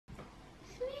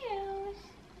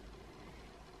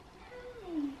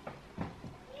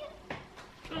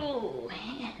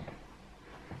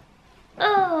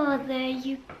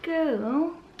you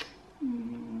go.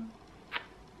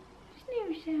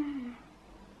 Snoozer.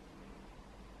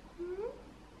 You're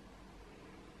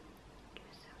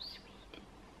so sweet.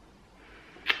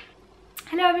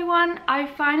 Hello everyone, I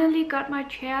finally got my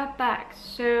chair back.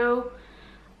 So,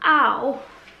 ow.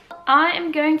 I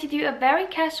am going to do a very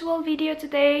casual video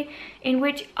today in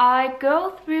which I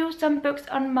go through some books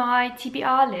on my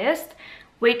TBR list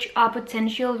which are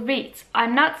potential reads.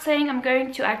 I'm not saying I'm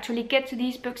going to actually get to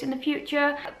these books in the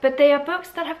future, but they are books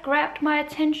that have grabbed my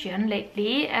attention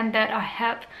lately and that I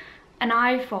have an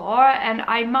eye for, and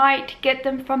I might get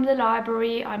them from the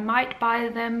library, I might buy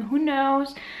them, who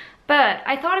knows. But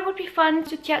I thought it would be fun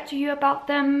to chat to you about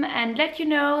them and let you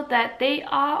know that they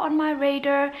are on my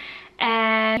radar,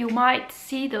 and you might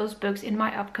see those books in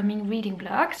my upcoming reading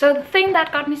vlog. So the thing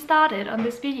that got me started on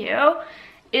this video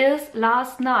is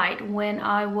last night when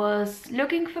I was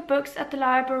looking for books at the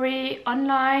library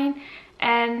online,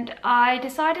 and I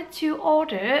decided to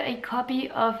order a copy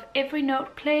of Every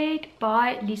Note Played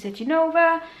by Lisa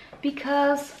Genova,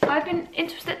 because I've been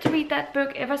interested to read that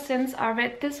book ever since I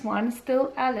read this one,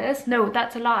 Still Alice. No,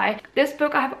 that's a lie. This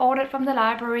book I have ordered from the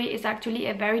library is actually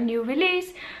a very new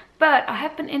release, but I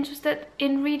have been interested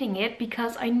in reading it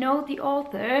because I know the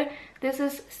author. This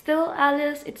is Still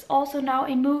Alice. It's also now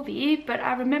a movie, but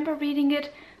I remember reading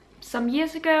it some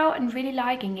years ago and really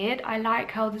liking it. I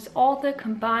like how this author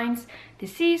combines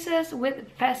diseases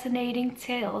with fascinating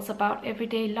tales about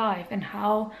everyday life and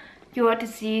how your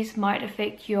disease might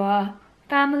affect your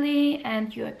family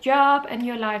and your job and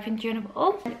your life in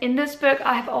general. In this book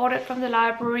I have ordered from the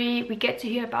library, we get to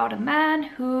hear about a man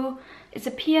who is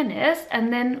a pianist,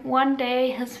 and then one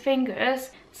day his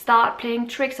fingers start playing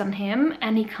tricks on him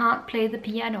and he can't play the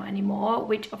piano anymore,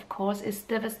 which of course is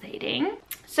devastating.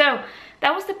 So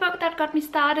that was the book that got me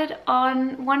started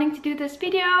on wanting to do this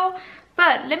video.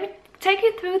 But let me take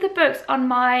you through the books on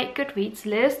my Goodreads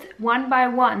list one by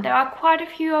one. There are quite a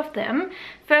few of them.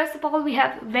 First of all, we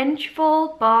have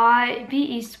Vengeful by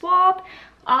V.E. Schwab.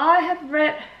 I have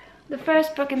read the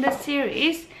first book in this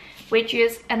series, which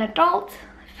is an adult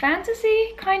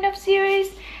fantasy kind of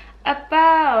series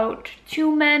about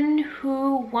two men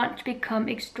who want to become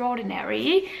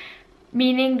extraordinary,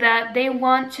 meaning that they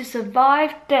want to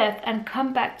survive death and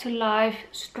come back to life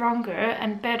stronger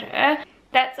and better.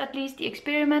 That's at least the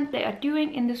experiment they are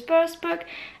doing in this first book,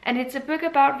 and it's a book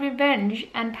about revenge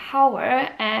and power,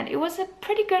 and it was a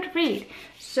pretty good read.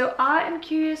 So I am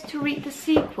curious to read the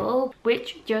sequel,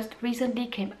 which just recently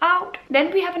came out.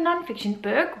 Then we have a non-fiction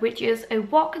book, which is A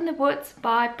Walk in the Woods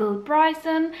by Bill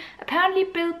Bryson. Apparently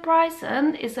Bill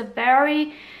Bryson is a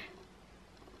very...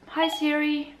 Hi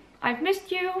Siri, I've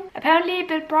missed you. Apparently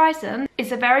Bill Bryson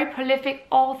is a very prolific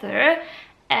author,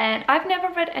 and I've never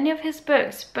read any of his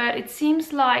books, but it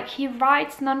seems like he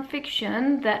writes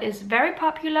non-fiction that is very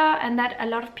popular and that a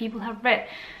lot of people have read.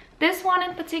 This one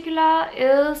in particular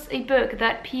is a book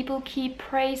that people keep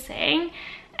praising,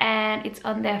 and it's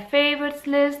on their favorites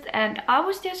list, and I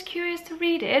was just curious to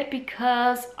read it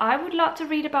because I would love to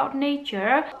read about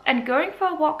nature, and going for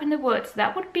a walk in the woods,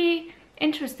 that would be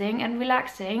interesting and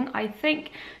relaxing, I think.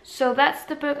 So that's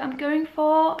the book I'm going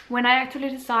for when I actually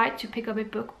decide to pick up a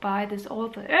book by this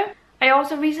author. I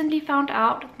also recently found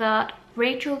out that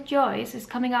Rachel Joyce is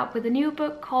coming out with a new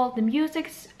book called The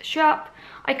Music Shop.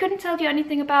 I couldn't tell you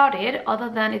anything about it other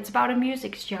than it's about a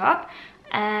music shop,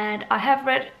 and I have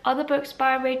read other books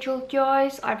by Rachel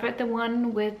Joyce. I've read the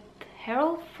one with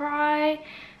Harold Fry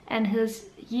and his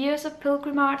Years of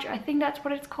Pilgrimage, I think that's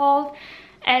what it's called.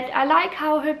 And I like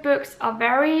how her books are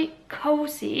very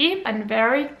cozy and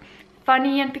very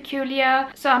funny and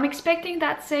peculiar. So I'm expecting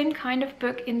that same kind of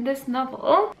book in this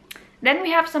novel. Then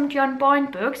we have some John Boyne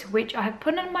books, which I have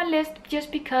put on my list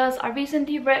just because I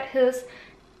recently read his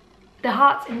The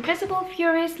Heart's Invisible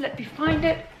Furies. Let me find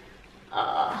it.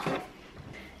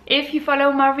 If you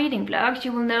follow my reading vlogs,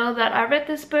 you will know that I read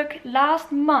this book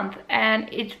last month, and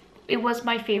it was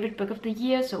my favorite book of the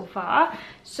year so far.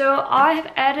 So I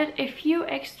have added a few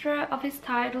extra of his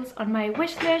titles on my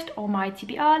wish list or my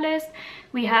TBR list.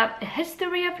 We have A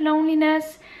History of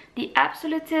Loneliness, The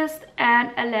Absolutist,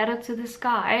 and A Letter to the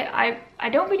Sky. I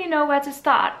don't really know where to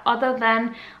start other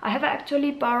than I have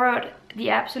actually borrowed The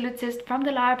Absolutist from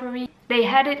the library. They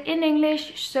had it in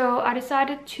English, so I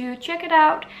decided to check it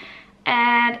out.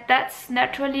 And that's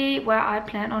naturally where I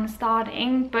plan on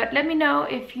starting. But let me know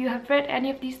if you have read any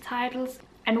of these titles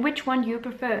and which one you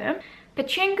prefer.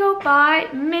 Pachinko by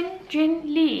Min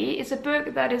Jin Lee is a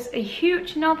book that is a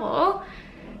huge novel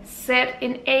set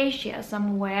in Asia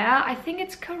somewhere. I think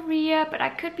it's Korea, but I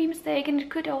could be mistaken.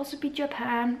 It could also be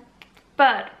Japan.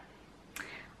 But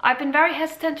I've been very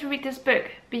hesitant to read this book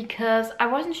because I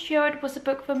wasn't sure it was a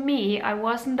book for me. I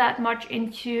wasn't that much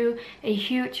into a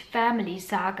huge family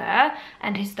saga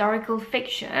and historical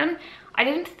fiction. I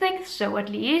didn't think so, at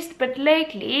least, but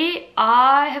lately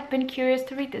I have been curious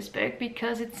to read this book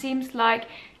because it seems like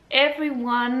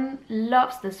everyone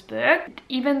loves this book.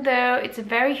 Even though it's a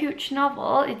very huge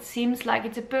novel, it seems like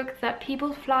it's a book that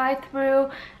people fly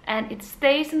through and it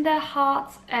stays in their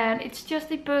hearts, and it's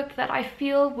just a book that I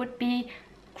feel would be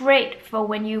great for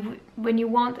when you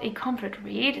want a comfort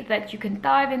read that you can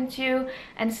dive into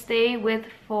and stay with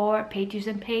for pages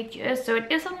and pages. So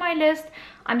it is on my list.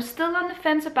 I'm still on the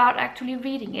fence about actually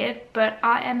reading it, but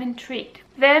I am intrigued.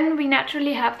 Then we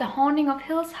naturally have The Haunting of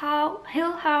Hill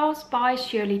House by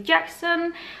Shirley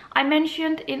Jackson. I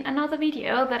mentioned in another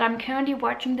video that I'm currently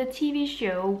watching the TV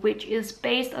show, which is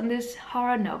based on this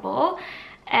horror novel,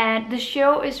 and the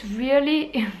show is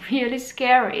really really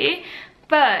scary,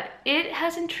 but it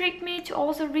has intrigued me to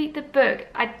also read the book.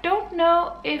 I don't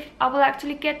know if I will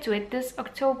actually get to it this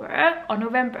October or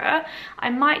November. I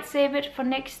might save it for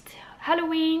next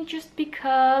Halloween, just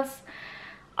because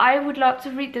I would love to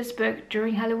read this book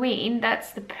during Halloween.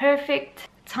 That's the perfect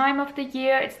time of the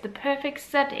year, it's the perfect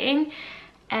setting.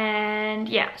 And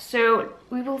yeah, so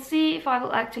we will see if I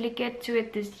will actually get to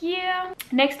it this year.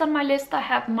 Next on my list I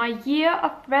have My Year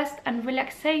of Rest and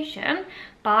Relaxation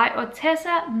by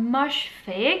Ottessa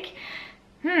Moshfegh.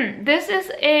 This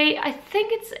is I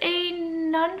think it's a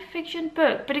non-fiction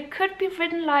book, but it could be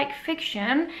written like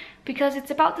fiction because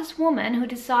it's about this woman who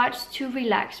decides to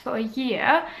relax for a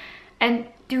year and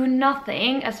do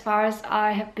nothing, as far as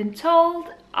I have been told.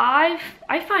 I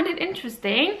find it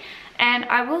interesting, and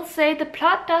I will say the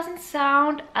plot doesn't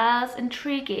sound as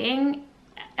intriguing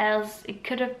as it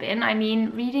could have been. I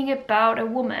mean, reading about a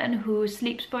woman who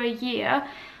sleeps for a year,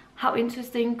 how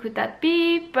interesting could that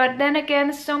be? But then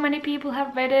again, so many people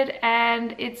have read it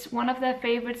and it's one of their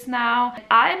favorites now.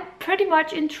 I'm pretty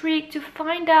much intrigued to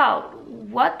find out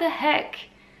what the heck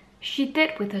she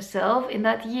did with herself in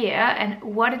that year and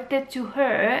what it did to her,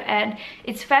 and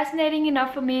it's fascinating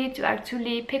enough for me to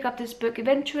actually pick up this book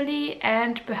eventually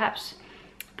and perhaps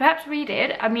read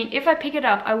it. I mean, if I pick it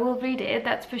up, I will read it,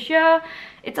 that's for sure.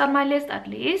 It's on my list at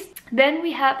least. Then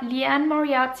we have Liane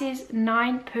Moriarty's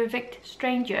 9 Perfect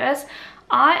Strangers.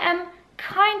 I am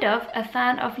kind of a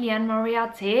fan of Liane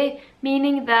Moriarty,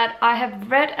 meaning that I have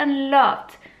read and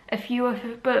loved a few of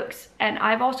her books, and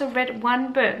I've also read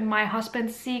one book, My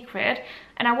Husband's Secret,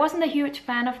 and I wasn't a huge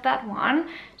fan of that one,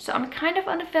 so I'm kind of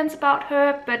on the fence about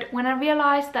her. But when I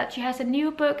realized that she has a new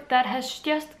book that has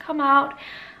just come out,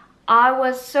 I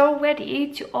was so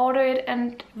ready to order it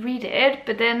and read it,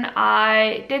 but then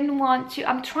I didn't want to.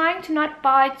 I'm trying to not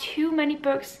buy too many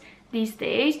books these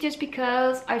days just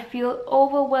because I feel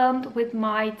overwhelmed with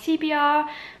my TBR,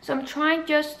 so I'm trying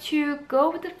just to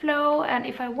go with the flow, and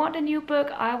if I want a new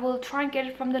book I will try and get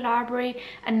it from the library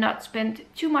and not spend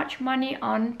too much money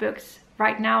on books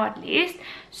right now, at least.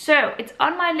 So it's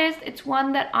on my list. It's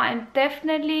one that I'm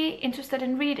definitely interested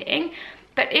in reading,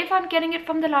 but if I'm getting it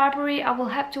from the library I will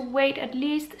have to wait at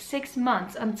least 6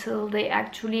 months until they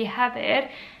actually have it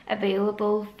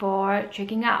available for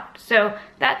checking out. So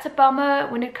that's a bummer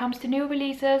when it comes to new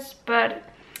releases, but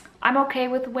I'm okay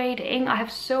with waiting. I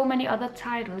have so many other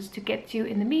titles to get to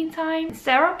in the meantime.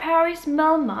 Sarah Perry's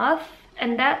Melmoth,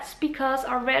 and that's because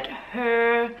I read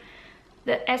her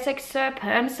The Essex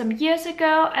Serpent some years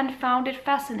ago and found it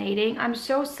fascinating. I'm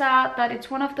so sad that it's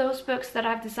one of those books that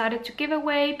I've decided to give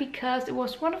away because it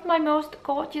was one of my most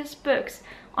gorgeous books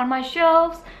on my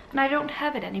shelves and I don't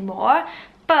have it anymore.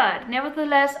 But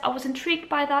nevertheless, I was intrigued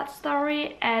by that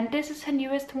story, and this is her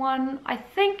newest one. I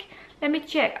think, let me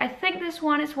check, I think this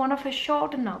one is one of her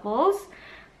shorter novels,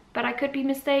 but I could be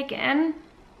mistaken.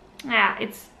 Yeah,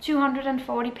 it's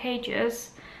 240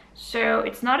 pages, so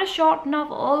it's not a short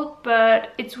novel,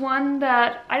 but it's one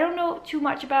that I don't know too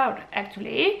much about,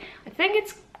 actually. I think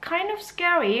it's kind of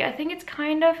scary. I think it's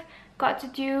kind of got to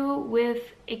do with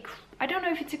I don't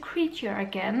know if it's a creature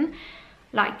again,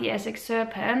 like the Essex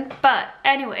Serpent, but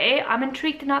anyway, I'm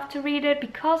intrigued enough to read it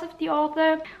because of the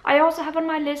author. I also have on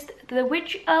my list The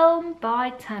Witch Elm by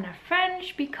Tana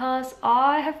French because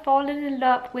I have fallen in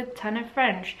love with Tana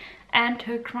French and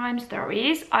her crime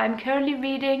stories. I'm currently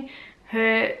reading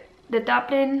the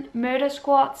Dublin Murder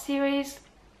Squad series.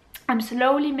 I'm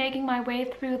slowly making my way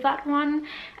through that one,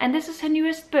 and this is her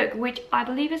newest book, which I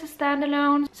believe is a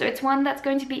standalone, so it's one that's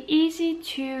going to be easy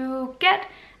to get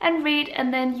and read,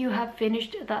 and then you have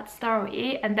finished that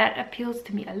story, and that appeals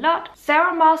to me a lot.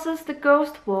 Sarah Maas's The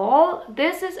Ghost Wall.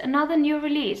 This is another new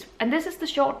release, and this is the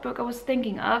short book I was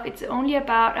thinking of. It's only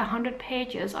about 100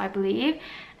 pages, I believe,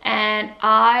 and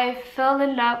I fell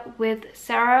in love with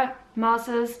Sarah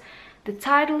Maas's The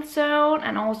Tidal Zone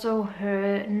and also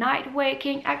her Night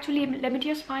Waking. Actually, let me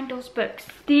just find those books.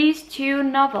 These two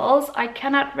novels, I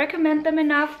cannot recommend them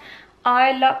enough.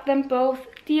 I love them both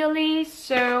dearly.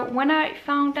 So when I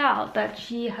found out that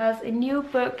she has a new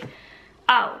book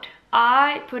out,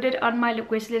 I put it on my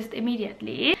wish list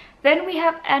immediately. Then we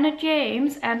have Anna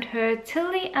James and her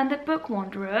Tilly and the Book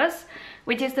Wanderers,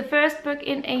 which is the first book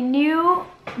in a new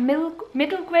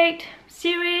middle grade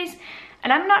series.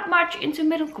 And I'm not much into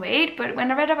middle grade, but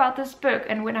when I read about this book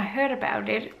and when I heard about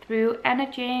it through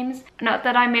Anna James, not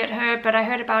that I met her, but I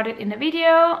heard about it in a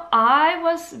video, I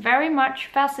was very much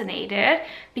fascinated,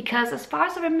 because as far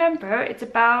as I remember, it's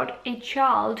about a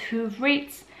child who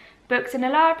reads books in a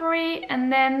library,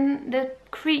 and then the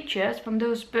creatures from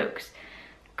those books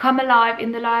come alive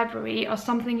in the library or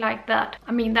something like that.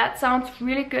 I mean, that sounds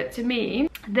really good to me.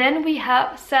 Then we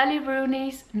have Sally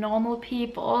Rooney's Normal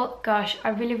People. Gosh, I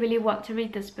really want to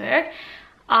read this book.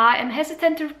 I am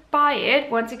hesitant to buy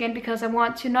it, once again, because I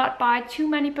want to not buy too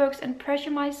many books and pressure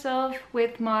myself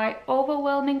with my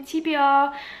overwhelming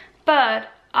TBR, but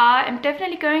I am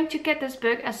definitely going to get this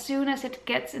book as soon as it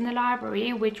gets in the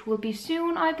library, which will be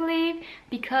soon, I believe,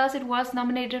 because it was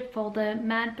nominated for the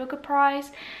Man Booker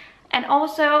Prize. And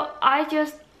also,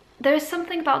 there's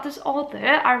something about this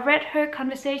author. I read her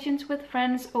Conversations with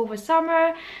Friends over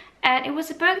summer, and it was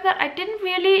a book that I didn't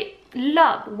really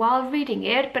love while reading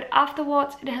it, but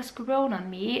afterwards it has grown on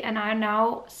me, and I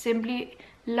now simply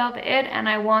love it, and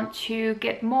I want to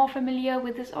get more familiar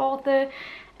with this author.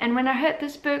 And when I heard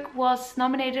this book was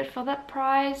nominated for that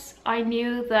prize, I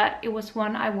knew that it was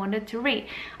one I wanted to read.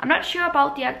 I'm not sure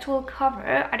about the actual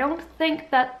cover. I don't think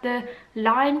that the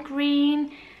lime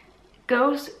green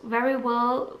goes very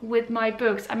well with my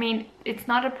books. I mean, it's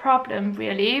not a problem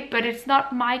really, but it's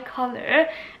not my color,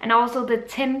 and also the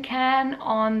tin can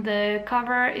on the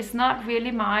cover is not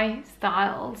really my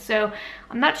style, so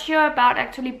I'm not sure about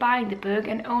actually buying the book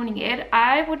and owning it.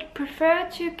 I would prefer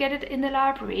to get it in the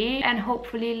library and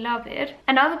hopefully love it.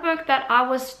 Another book that I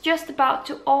was just about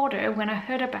to order when I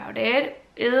heard about it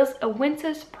is A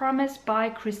Winter's Promise by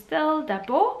Christelle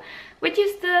Darboux, which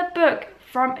is the book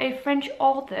from a French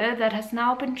author that has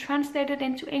now been translated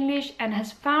into English and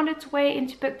has found its way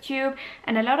into BookTube,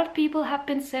 and a lot of people have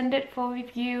been sent it for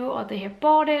review, or they have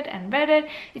bought it and read it.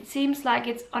 It seems like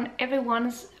it's on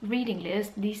everyone's reading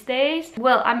list these days.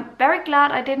 Well, I'm very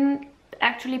glad I didn't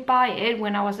actually buy it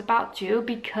when I was about to,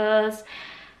 because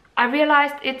I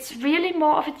realized it's really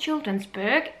more of a children's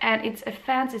book and it's a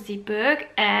fantasy book,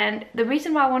 and the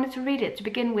reason why I wanted to read it to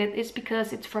begin with is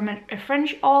because it's from a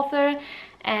French author,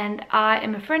 and I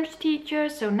am a French teacher,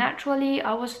 so naturally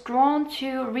I was drawn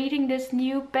to reading this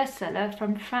new bestseller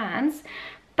from France.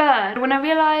 But when I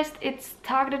realized it's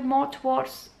targeted more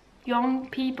towards young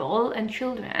people and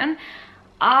children,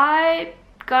 I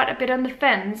got a bit on the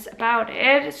fence about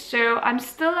it, so I'm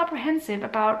still apprehensive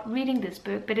about reading this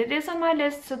book, but it is on my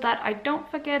list so that I don't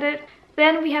forget it.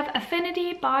 Then we have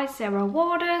Affinity by Sarah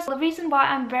Waters. The reason why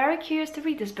I'm very curious to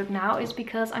read this book now is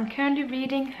because I'm currently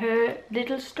reading her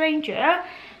Little Stranger,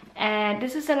 and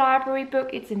this is a library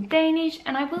book. It's in Danish,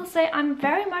 and I will say I'm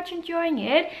very much enjoying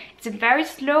it. It's a very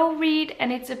slow read,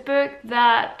 and it's a book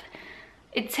that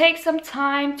it takes some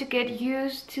time to get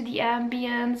used to the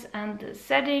ambience and the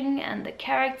setting and the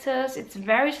characters. It's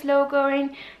very slow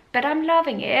going, but I'm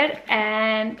loving it,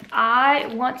 and I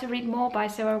want to read more by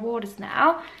Sarah Waters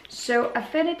now. So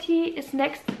Affinity is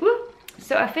next.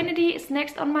 So Affinity is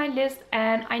next on my list,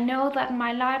 and I know that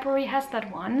my library has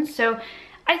that one, so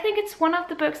I think it's one of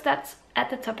the books that's at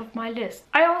the top of my list.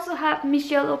 I also have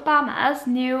Michelle Obama's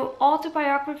new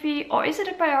autobiography, or is it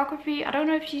a biography? I don't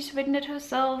know if she's written it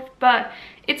herself, but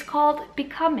it's called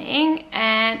Becoming,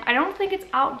 and I don't think it's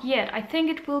out yet. I think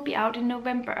it will be out in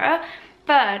November,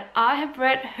 but I have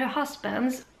read her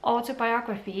husband's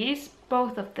autobiographies,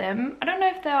 both of them. I don't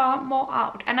know if there are more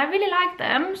out, and I really like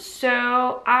them,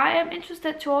 so I am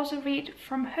interested to also read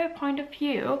from her point of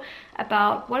view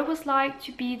about what it was like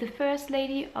to be the First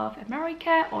Lady of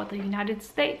America, or the United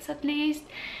States at least,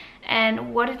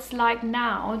 and what it's like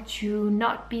now to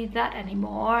not be that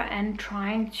anymore and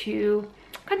trying to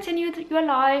continue your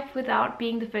life without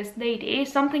being the First Lady,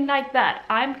 something like that.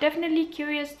 I'm definitely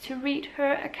curious to read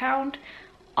her account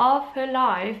of her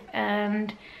life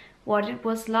and what it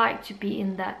was like to be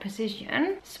in that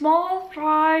position. Small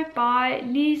Fry by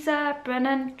Lisa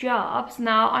Brennan Jobs.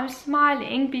 Now I'm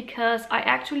smiling because I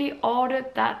actually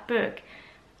ordered that book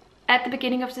at the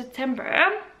beginning of September.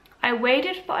 I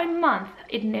waited for a month,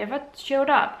 it never showed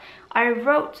up. I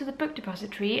wrote to the book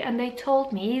depository and they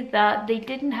told me that they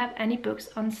didn't have any books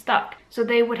on stock. So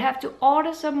they would have to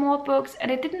order some more books, and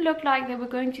it didn't look like they were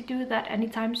going to do that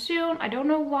anytime soon. I don't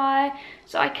know why,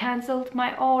 so I cancelled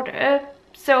my order.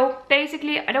 So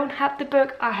basically I don't have the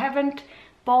book. I haven't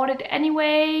bought it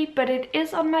anyway, but it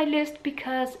is on my list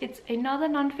because it's another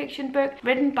non-fiction book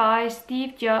written by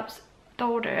Steve Jobs'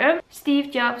 daughter.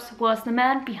 Steve Jobs was the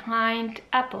man behind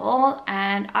Apple,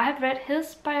 and I have read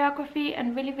his biography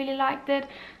and really liked it.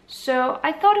 So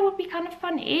I thought it would be kind of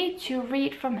funny to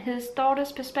read from his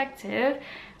daughter's perspective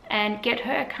and get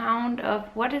her account of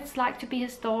what it's like to be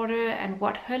his daughter and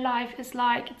what her life is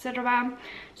like, etc.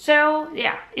 So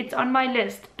yeah, it's on my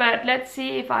list, but let's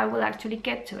see if I will actually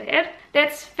get to it.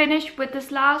 Let's finish with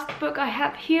this last book I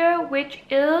have here, which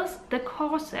is The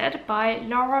Corset by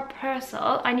Laura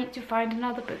Purcell. I need to find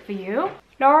another book for you.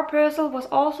 Laura Purcell was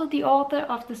also the author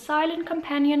of The Silent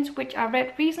Companions, which I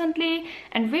read recently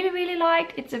and really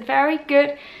liked. It's a very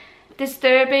good,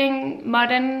 disturbing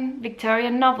modern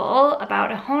Victorian novel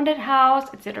about a haunted house,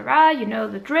 etc. You know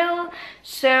the drill.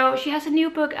 So she has a new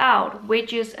book out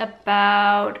which is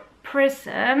about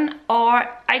prison, or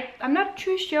I'm not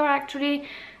too sure actually,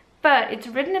 but it's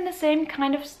written in the same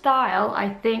kind of style. I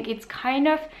think it's kind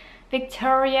of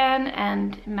Victorian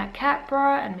and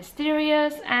macabre and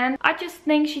mysterious, and I just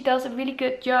think she does a really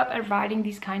good job at writing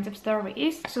these kinds of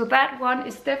stories. So that one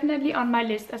is definitely on my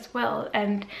list as well.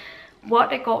 And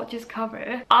what a gorgeous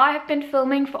cover. I have been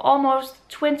filming for almost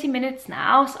 20 minutes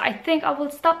now, so I think I will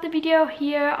stop the video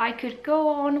here. I could go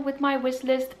on with my wish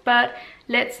list, but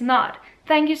let's not.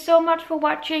 Thank you so much for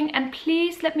watching, and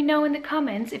please let me know in the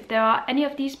comments if there are any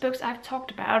of these books I've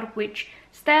talked about which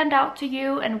stand out to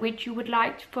you and which you would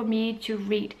like for me to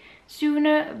read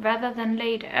sooner rather than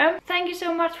later. Thank you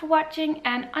so much for watching,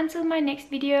 and until my next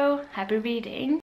video, happy reading.